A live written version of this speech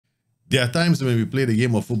There are times when we play the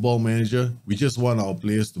game of Football Manager, we just want our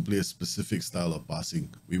players to play a specific style of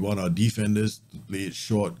passing. We want our defenders to play it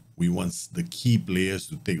short. We want the key players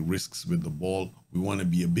to take risks with the ball. We want to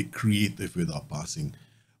be a bit creative with our passing.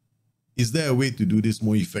 Is there a way to do this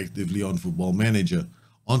more effectively on Football Manager?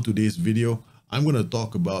 On today's video, I'm going to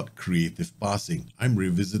talk about creative passing. I'm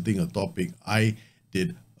revisiting a topic I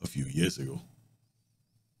did a few years ago.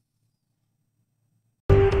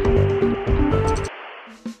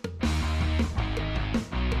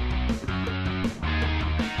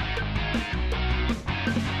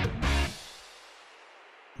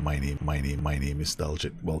 My name is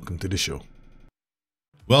Daljit. Welcome to the show.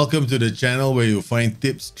 Welcome to the channel where you'll find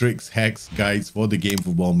tips, tricks, hacks, guides for the game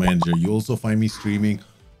Football Manager. You also find me streaming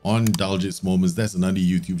on Daljit's Moments. That's another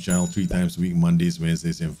YouTube channel 3 times a week, Mondays,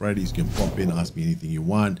 Wednesdays, and Fridays. You can pop in, ask me anything you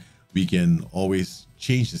want. We can always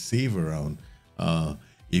change the save around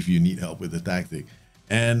if you need help with the tactic.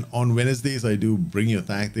 And on Wednesdays, I do Bring Your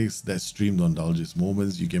Tactics. That's streamed on Daljit's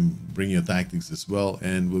Moments. You can bring your tactics as well,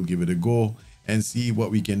 and we'll give it a go and see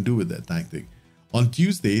what we can do with that tactic. On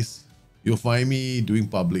Tuesdays, you'll find me doing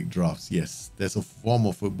public drafts. Yes, there's a form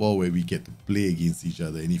of football where we get to play against each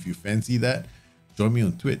other. And if you fancy that, join me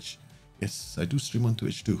on Twitch. Yes, I do stream on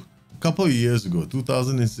Twitch too. A couple of years ago,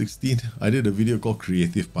 2016, I did a video called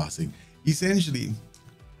Creative Passing. Essentially,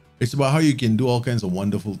 it's about how you can do all kinds of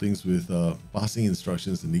wonderful things with passing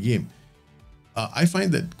instructions in the game. I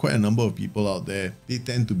find that quite a number of people out there, they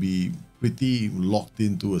tend to be pretty locked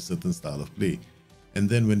into a certain style of play. And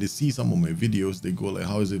then when they see some of my videos, they go like,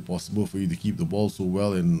 how is it possible for you to keep the ball so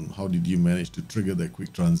well? And how did you manage to trigger that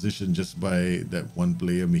quick transition just by that one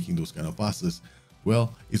player making those kind of passes?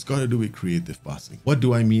 Well, it's got to do with creative passing. What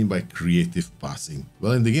do I mean by creative passing?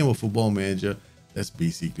 Well, in the game of Football Manager, that's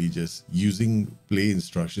basically just using play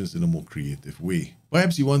instructions in a more creative way.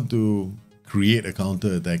 Perhaps you want to create a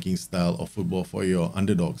counter-attacking style of football for your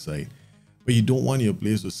underdog side, but you don't want your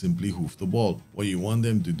players to simply hoof the ball. What you want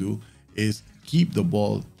them to do is keep the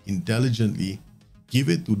ball intelligently, give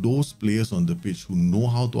it to those players on the pitch who know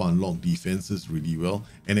how to unlock defenses really well,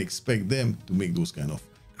 and expect them to make those kind of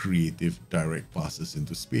creative direct passes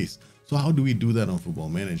into space. So how do we do that on Football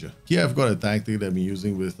Manager? Here I've got a tactic that I've been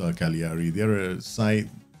using with Cagliari. They're a side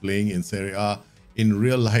playing in Serie A. In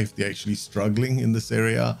real life, they're actually struggling in the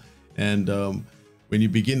Serie A. And when you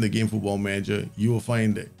begin the game Football Manager, you will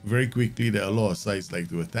find that very quickly that a lot of sides like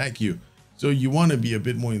to attack you. So you want to be a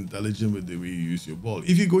bit more intelligent with the way you use your ball.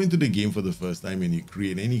 If you go into the game for the first time and you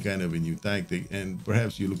create any kind of a new tactic, and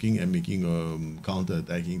perhaps you're looking at making a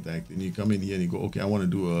counter-attacking tactic, and you come in here and you go, okay, I want to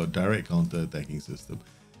do a direct counter-attacking system.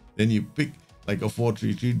 Then you pick like a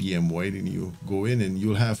 4-3-3 DM wide and you go in and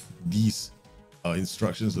you'll have these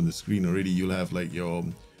instructions on the screen already. You'll have like your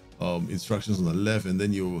instructions on the left, and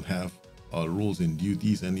then you'll have roles and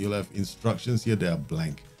duties, and you'll have instructions here that are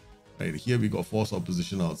blank. Right here we got force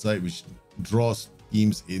opposition outside, which draws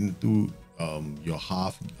teams into your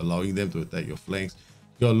half, allowing them to attack your flanks.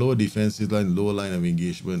 Your lower defensive line, lower line of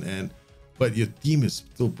engagement, but your team is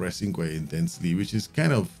still pressing quite intensely, which is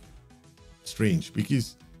kind of strange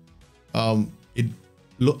because a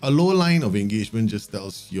lower line of engagement just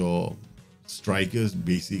tells your strikers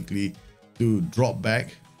basically to drop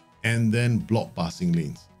back and then block passing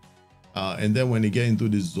lanes. And then when they get into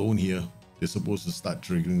this zone here, they're supposed to start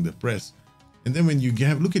triggering the press. And then when you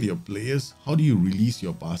look at your players, how do you release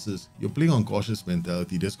your passes? You're playing on cautious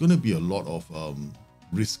mentality. There's going to be a lot of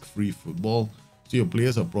risk-free football. So your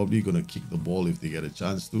players are probably going to kick the ball if they get a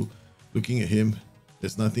chance to. Looking at him,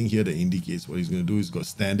 there's nothing here that indicates what he's going to do. He's got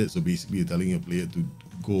standard. So basically you're telling your player to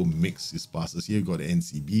go mix his passes. Here you've got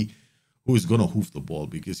NCB, who is going to hoof the ball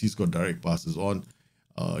because he's got direct passes on.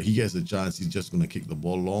 He gets a chance. He's just going to kick the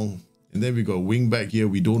ball long. And then we got wing back here.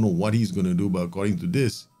 We don't know what he's going to do, but according to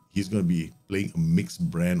this, he's going to be playing a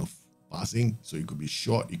mixed brand of passing. So it could be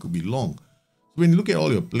short, it could be long. So when you look at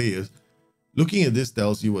all your players, looking at this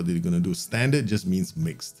tells you what they're going to do. Standard just means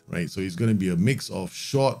mixed, right? So it's going to be a mix of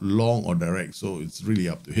short, long, or direct. So it's really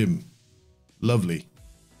up to him. Lovely.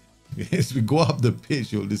 As we go up the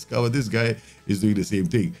pitch, you'll discover this guy is doing the same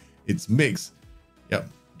thing. It's mixed. Yep.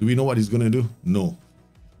 Do we know what he's going to do? No.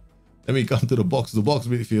 Then we come to the box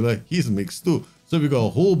midfielder, he's mixed too. So we've got a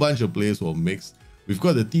whole bunch of players who are mixed. We've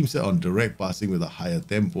got the team set on direct passing with a higher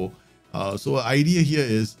tempo. So the idea here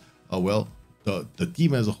is, well, the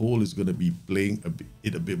team as a whole is going to be playing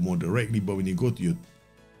it a bit more directly. But when you go to your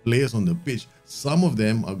players on the pitch, some of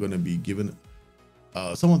them are going to be given,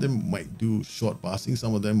 some of them might do short passing,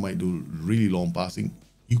 some of them might do really long passing.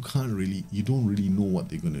 You don't really know what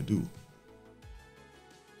they're going to do.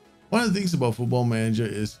 One of the things about Football Manager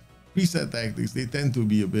is preset tactics, they tend to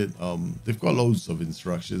be a bit, they've got loads of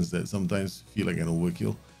instructions that sometimes feel like an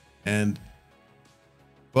overkill. And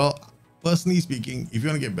well, personally speaking, if you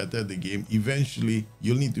want to get better at the game, eventually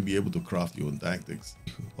you'll need to be able to craft your own tactics.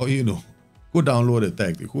 Or, you know, go download a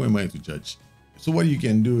tactic. Who am I to judge? So what you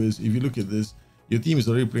can do is, if you look at this, your team is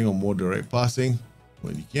already playing on more direct passing.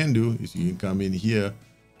 What you can do is you can come in here,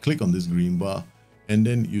 click on this green bar, and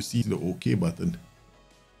then you see the OK button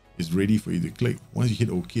is ready for you to click. Once you hit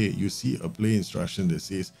OK, you see a play instruction that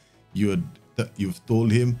says you've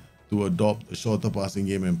told him to adopt a shorter passing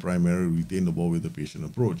game and primarily retain the ball with a patient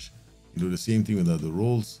approach. You do the same thing with other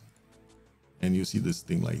roles, and you see this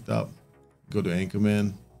thing light up. Go to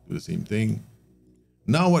Anchorman, do the same thing.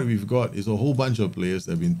 Now what we've got is a whole bunch of players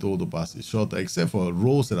that have been told to pass it shorter, except for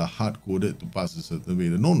roles that are hard-coded to pass a certain way.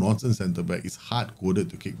 The no-nonsense centre-back is hard-coded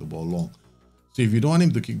to kick the ball long. So if you don't want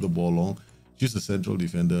him to kick the ball long, choose a central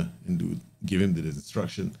defender and give him the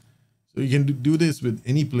instruction. So you can do this with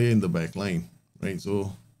any player in the back line, right?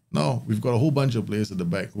 So now we've got a whole bunch of players at the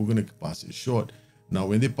back who are going to pass it short. Now,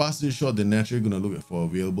 when they pass it short, they're naturally going to look for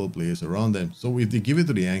available players around them. So if they give it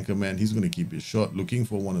to the anchor man, he's going to keep it short, looking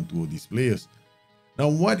for one or two of these players. Now,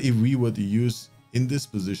 what if we were to use, in this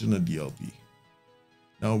position, a DLP?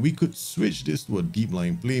 Now, we could switch this to a deep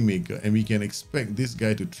line playmaker, and we can expect this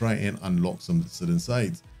guy to try and unlock some certain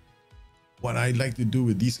sides. What I like to do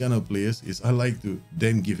with these kind of players is I like to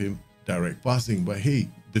then give him direct passing. But hey,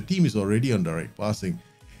 the team is already on direct passing.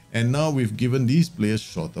 And now we've given these players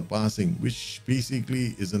shorter passing, which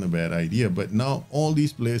basically isn't a bad idea. But now all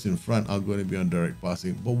these players in front are going to be on direct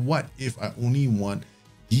passing. But what if I only want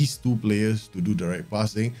these two players to do direct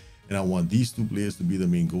passing and I want these two players to be the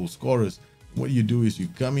main goal scorers? What you do is you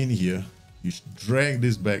come in here, you drag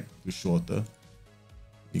this back to shorter,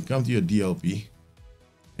 you come to your DLP,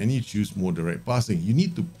 and you choose more direct passing. You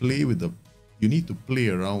need to play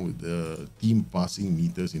around with the team passing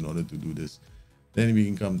meters in order to do this. Then we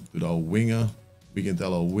can come to our winger. We can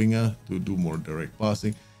tell our winger to do more direct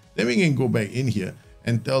passing. Then we can go back in here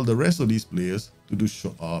and tell the rest of these players to do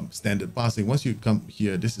standard passing. Once you come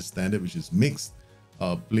here, this is standard, which is mixed.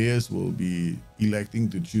 Players will be electing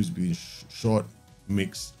to choose between short,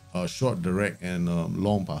 mixed, short, direct, and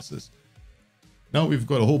long passes. Now we've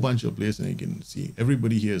got a whole bunch of players, and you can see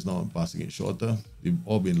everybody here is now passing it shorter. They've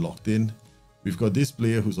all been locked in. We've got this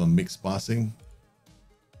player who's on mixed passing.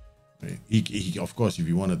 Right. He, of course, if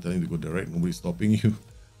you want to tell him to go direct, nobody's stopping you.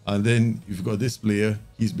 And then you've got this player,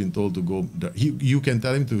 he's been told to go, you can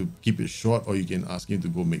tell him to keep it short, or you can ask him to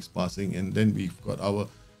go mixed passing. And then we've got our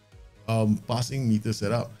passing meter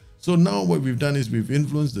set up. So now what we've done is we've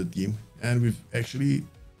influenced the team, and we've actually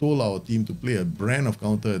told our team to play a brand of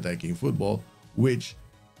counter-attacking football, which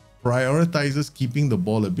prioritizes keeping the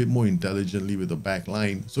ball a bit more intelligently with the back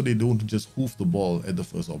line, so they don't just hoof the ball at the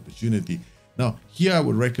first opportunity. Now, here I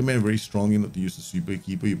would recommend very strongly not to use a sweeper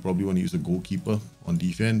keeper. You probably want to use a goalkeeper on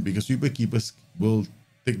defense, because sweeper keepers will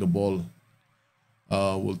take the ball,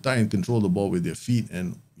 will try and control the ball with their feet,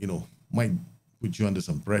 and might put you under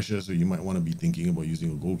some pressure. So you might want to be thinking about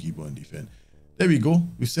using a goalkeeper on defense. There we go.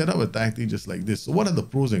 We set up a tactic just like this. So what are the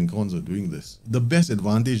pros and cons of doing this? The best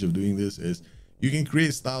advantage of doing this is you can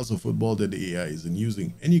create styles of football that the AI isn't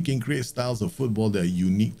using, and you can create styles of football that are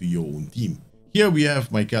unique to your own team. Here we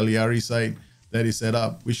have my Cagliari side that is set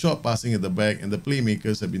up with short passing at the back, and the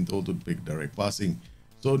playmakers have been told to pick direct passing.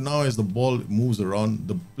 So now as the ball moves around,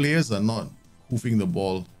 the players are not hoofing the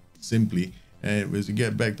ball simply. And as we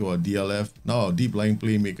get back to our DLF, now our deep line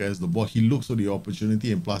playmaker has the ball. He looks for the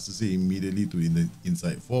opportunity and passes it immediately to the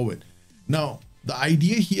inside forward. Now, the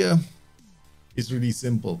idea here is really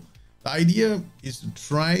simple. The idea is to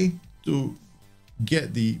try to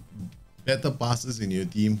get the better passes in your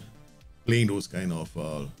team, playing those kind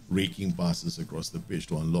of raking passes across the pitch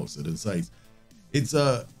to unlock certain sides. It's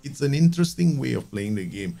an interesting way of playing the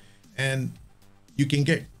game, and you can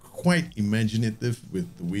get quite imaginative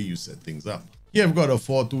with the way you set things up. Here I've got a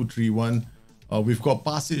 4-2-3-1. We've got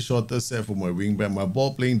pass it shorter set for my wingback. My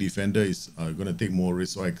ball playing defender is going to take more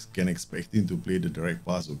risk, so I can expect him to play the direct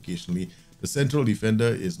pass occasionally. The central defender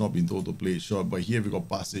is not being told to play it short, but here we've got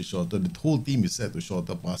pass it shorter. The whole team is set to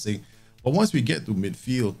shorter passing. But once we get to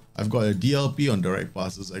midfield, I've got a DLP on direct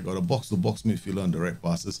passes. I got a box-to-box midfielder on direct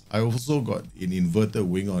passes. I also got an inverted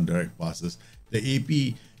winger on direct passes. The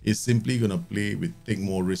AP is simply going to play with take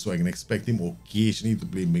more risk, so I can expect him occasionally to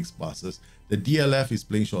play mixed passes. The DLF is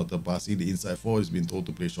playing shorter passing. The inside forward has been told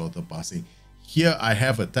to play shorter passing. Here I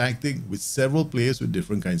have a tactic with several players with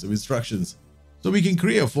different kinds of instructions. So we can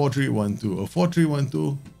create a 4-3-1-2. A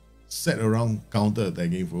 4-3-1-2 set around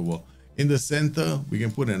counter-attacking football. In the center, we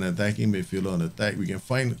can put an attacking midfielder on attack. We can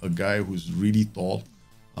find a guy who's really tall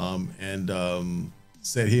and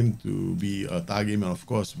set him to be a target man. Of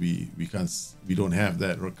course, we don't have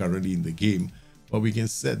that currently in the game, but we can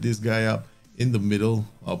set this guy up in the middle.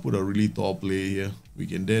 I'll put a really tall player here. We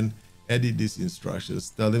can then edit these instructions,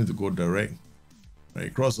 tell them to go direct,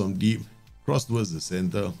 right, cross from deep, cross towards the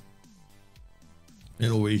center,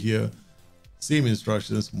 and over here, same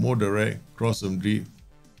instructions, more direct, cross from deep.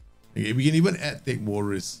 Okay, we can even add take more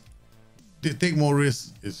risks. Take more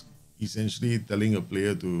risks is essentially telling a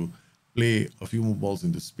player to play a few more balls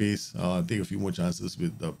into space, take a few more chances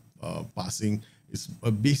with the passing. It's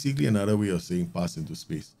basically another way of saying pass into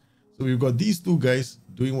space. So we've got these two guys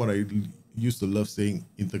doing what I used to love saying,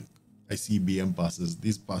 ICBM passes.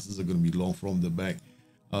 These passes are going to be long from the back.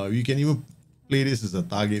 You can even play this as a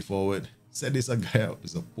target forward, set this guy up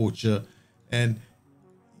as a poacher, and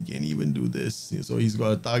you can even do this. So he's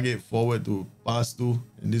got a target forward to pass to,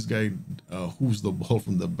 and this guy hooves the ball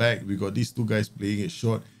from the back. We got these two guys playing it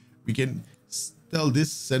short. We can tell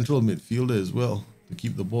this central midfielder as well to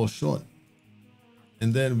keep the ball short.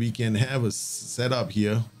 And then we can have a setup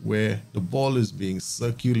here where the ball is being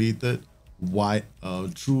circulated wide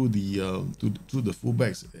through the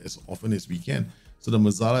fullbacks as often as we can. So the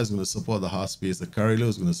Mazzala is going to support the half space. The Carrillo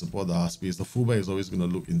is going to support the half space. The fullback is always going to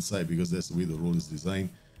look inside because that's the way the role is designed.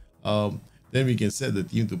 Then we can set the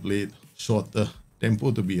team to play it shorter,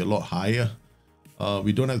 tempo to be a lot higher.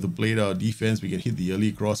 We don't have to play our defense. We can hit the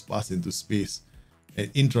early cross pass into space. And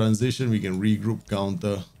in transition, we can regroup,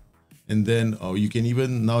 counter. And then you can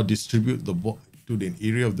even now distribute the ball to the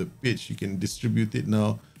area of the pitch. You can distribute it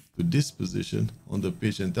now to this position on the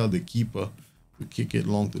pitch and tell the keeper to kick it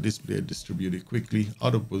long to this player, distribute it quickly.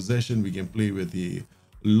 Out of possession, we can play with the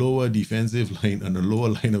lower defensive line and a lower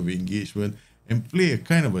line of engagement and play a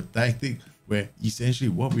kind of a tactic where essentially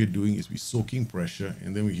what we're doing is we're soaking pressure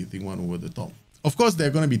and then we're hitting one over the top. Of course, there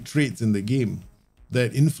are going to be traits in the game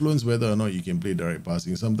that influence whether or not you can play direct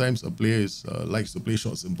passing. Sometimes a player likes to play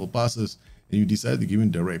short, simple passes, and you decide to give him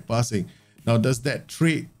direct passing. Now, does that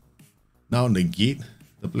trait now negate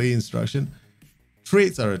the play instruction?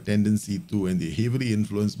 Traits are a tendency to, and they're heavily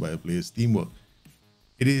influenced by a player's teamwork.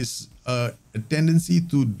 It is a tendency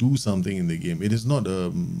to do something in the game. It is not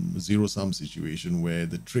a zero-sum situation where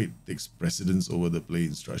the trait takes precedence over the play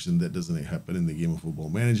instruction. That doesn't happen in the game of Football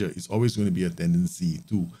Manager. It's always going to be a tendency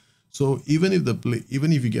to. So even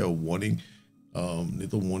if you get a warning,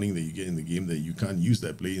 little warning that you get in the game that you can't use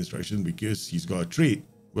that play instruction because he's got a trait,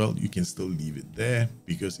 well, you can still leave it there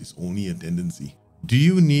because it's only a tendency. Do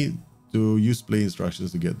you need to use play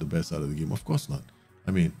instructions to get the best out of the game? Of course not.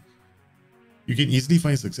 I mean, you can easily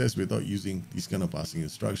find success without using these kind of passing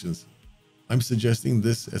instructions. I'm suggesting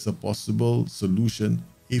this as a possible solution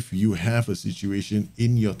if you have a situation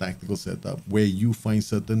in your tactical setup where you find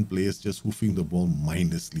certain players just hoofing the ball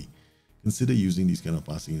mindlessly. Consider using these kind of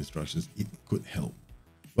passing instructions. It could help.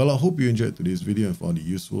 Well, I hope you enjoyed today's video and found it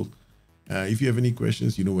useful. If you have any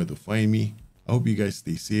questions, you know where to find me. I hope you guys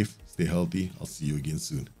stay safe, stay healthy. I'll see you again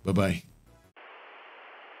soon. Bye-bye.